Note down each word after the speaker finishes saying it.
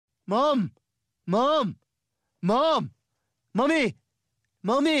Mom! Mom! Mom! Mommy!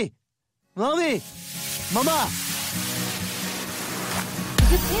 Mommy! Mommy! Mama!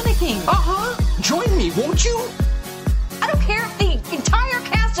 You're panicking. Join me, won't you? I don't care if the entire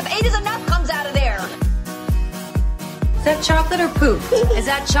cast of 8 is Enough comes out of there. Is that chocolate or poop? Is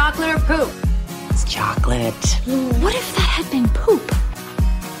that chocolate or poop? It's chocolate. What if that had been poop?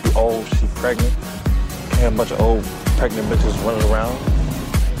 Old, she pregnant. And a bunch of old pregnant bitches running around.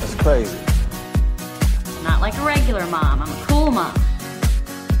 That's crazy. Not like a regular mom. I'm a cool mom.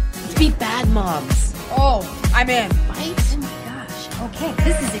 Let's be bad moms. Oh, I'm in. Right? Oh my gosh. Okay,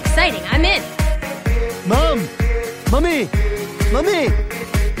 this is exciting. I'm in. Mom! Mommy! Mommy!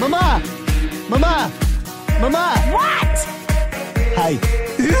 Mama! Mama! Mama! What? Hi.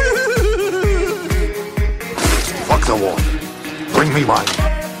 Fuck the water. Bring me mine.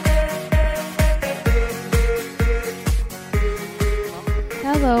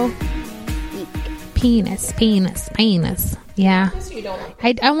 Hello. Penis. Yeah.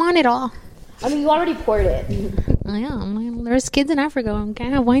 I want it all. I mean, you already poured it. I am. There's kids in Africa. I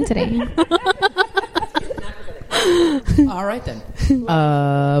can't have wine today. All right then.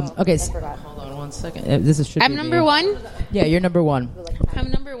 Okay. Hold on one second. This is. I'm number one. Yeah, you're number one. I'm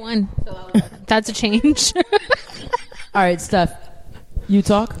number one. That's a change. All right, Steph. You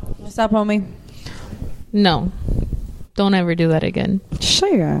talk. What's up, homie? No. Don't ever do that again.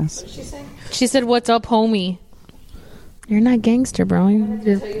 Shut your ass. What did she say? She said, "What's up, homie?" You're not gangster, bro. I tell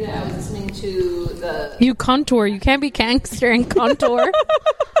you that I was listening to the. You contour. You can't be gangster and contour.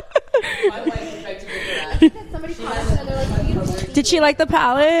 My wife tried to give her that. Somebody commented and they're like, beautiful. Did she like the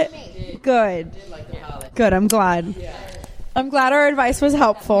palette? Good. Good. I'm glad. Yeah. I'm glad our advice was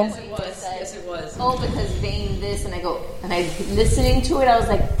helpful. Yes, it was. Oh, because Vane this, and I go, and I listening to it, I was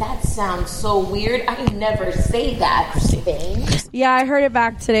like, that sounds so weird. I never say that, Vane. Yeah, I heard it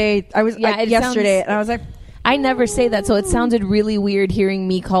back today. I was yesterday, and I was like, I never say that, so it sounded really weird hearing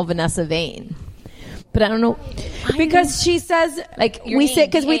me call Vanessa Vane. But I don't know. because she says like we say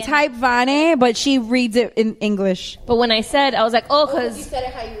because we type Vane, but she reads it in English. But when I said, I was like, oh, because you said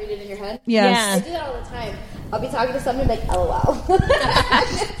it how you read it in your head. Yes. Yeah. I do that all the time. I'll be talking to somebody like, LOL.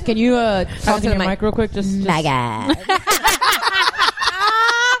 Can you talk to your mic real quick? Just my God.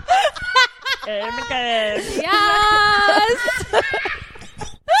 Yes.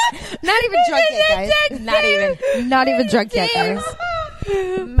 Not even drunk yet, guys. Not even drunk yet, guys.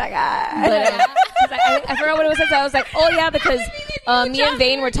 My God. But, I forgot what it was. I was like, oh yeah, because me and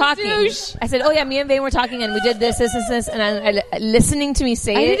Vane were talking. I said, oh yeah, me and Vane were talking, and we did this, and I listening to me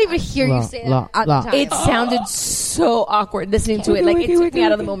say it. I didn't even hear you say it. It sounded so awkward listening to it. Like it took me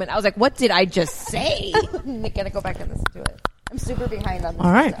out of the moment. I was like, what did I just say? I'm gonna go back and listen to it. I'm super behind on this.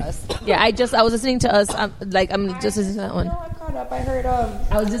 All right. Yeah, I was listening to us. I'm just listening to that one. No, I'm caught up. I heard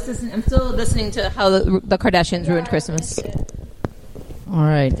I was just listening. I'm still listening to how the Kardashians ruined Christmas. All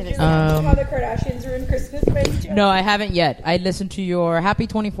right. how the Kardashians ruined Christmas. No, I haven't yet. I listened to your Happy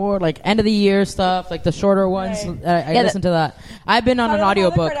 24, like end of the year stuff, like the shorter ones. Right. I listened to that. I've been on an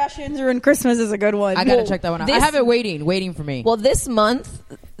audiobook. The Kardashians ruined Christmas is a good one. I gotta check that one out. I have it waiting for me. Well, this month,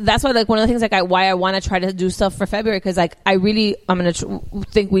 that's why, like, one of the things, like, why I want to try to do stuff for February, because, like, I'm gonna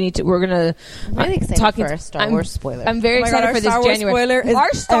think we're gonna. I'm really excited for our Star Wars spoiler. I'm very excited for this Star Wars January. spoiler is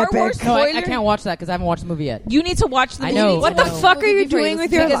Our Star epic. Wars No, spoiler. I can't watch that because I haven't watched the movie yet. You need to watch the movie. I know. What the fuck are you doing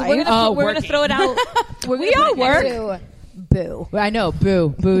with your Because life? we're gonna throw it out. We all work. Boo. I know,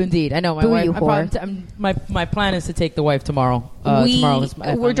 boo indeed. I know my Boo, wife. you My plan is to take the wife tomorrow. Tomorrow,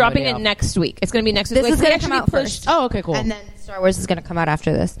 we're dropping it next week. It's gonna be next week. This is We gonna actually come out pushed. first. Oh, okay, cool. And then Star Wars is going to come out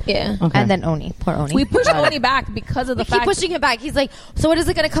after this. Yeah. Okay. And then Oni. Poor Oni. We pushed Oni back because of the We keep fact pushing it back. He's like, so when is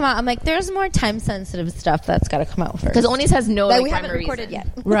it going to come out? I'm like, there's more time-sensitive stuff that's got to come out first. because Oni's has no that like, we haven't primary recorded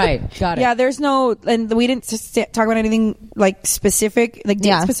reason. yet. Right, got it. Yeah, there's no, and we didn't talk about anything like specific, like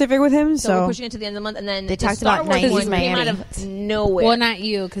date specific with him. So we're pushing it to the end of the month, and then They the talked Star about Wars 90s one came Miami. out of nowhere. Well, not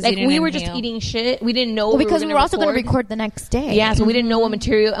you, because like we were just eating shit. We didn't know. Well, because we gonna were also going to record. record the next day. Yeah, so we didn't know what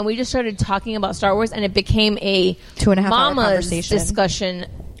material, and we just started talking about Star Wars, and it became a 2.5 hour mama's conversation. discussion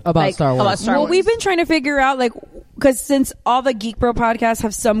About Star Wars. About Star Well, Wars. we've been trying to figure out, like, because since all the Geek Bro podcasts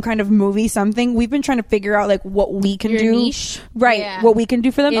have some kind of movie something, we've been trying to figure out, like, what we can Your do. niche? Right, Yeah. what we can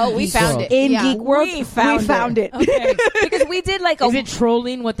do for them. Oh, we found it. In Yeah. Geek World, We found it. Okay. because we did like a Is it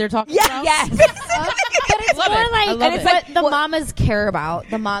trolling what they're talking about? yes. But it's more like love it. what the mamas care about.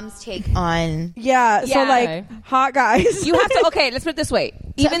 The moms take on. Yeah. So Yeah. like hot guys. You have to. Okay, let's put it this way.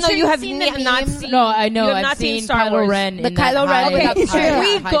 Even I'm though sure you you've have seen the not memes. seen. No, I know. You have I've not seen seen Star Kylo Wars. Ren. The in that Kylo Ren high- with the high-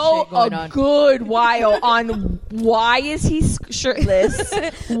 We high go shit going a on. good while on why is he shirtless?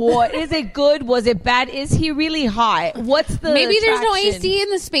 What is it good? Was it bad? Is he really hot? What's the Maybe there's no attraction? AC in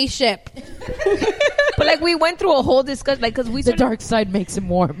the spaceship. But like we went through a whole discussion, like because we The sort of- dark side makes him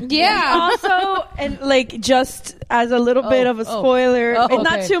warm. Yeah. Also, and like just as a little bit of a spoiler, Oh, and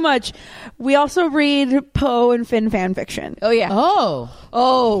not okay. too much, we also read Poe and Finn fan fiction. Oh yeah. Oh.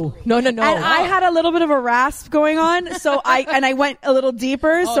 No. And I had a little bit of a rasp going on, so I went a little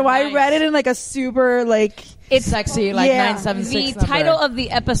deeper. So I nice. read it in like a super like It's Sexy, like Yeah. 976 The title of the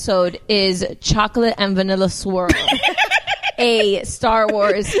episode is Chocolate and Vanilla Swirl. A Star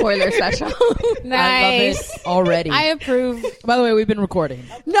Wars spoiler special. I Nice. love it already. I approve. By the way, we've been recording.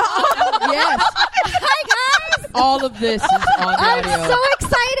 no. Yes. Hi guys. All of this is on the I'm audio. so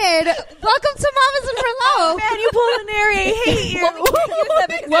excited. Welcome to Mamas and Merlot. Man, you pulled an Ari. I hate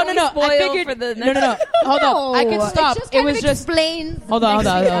you. Well, no. I figured. For the No. Hold on. I can stop. It was just. explains. Hold on.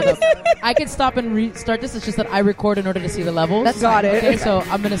 I can stop and restart this. It's just that I record in order to see the levels. That's Got it. Okay, so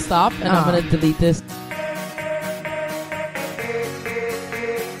I'm gonna stop and I'm gonna delete this.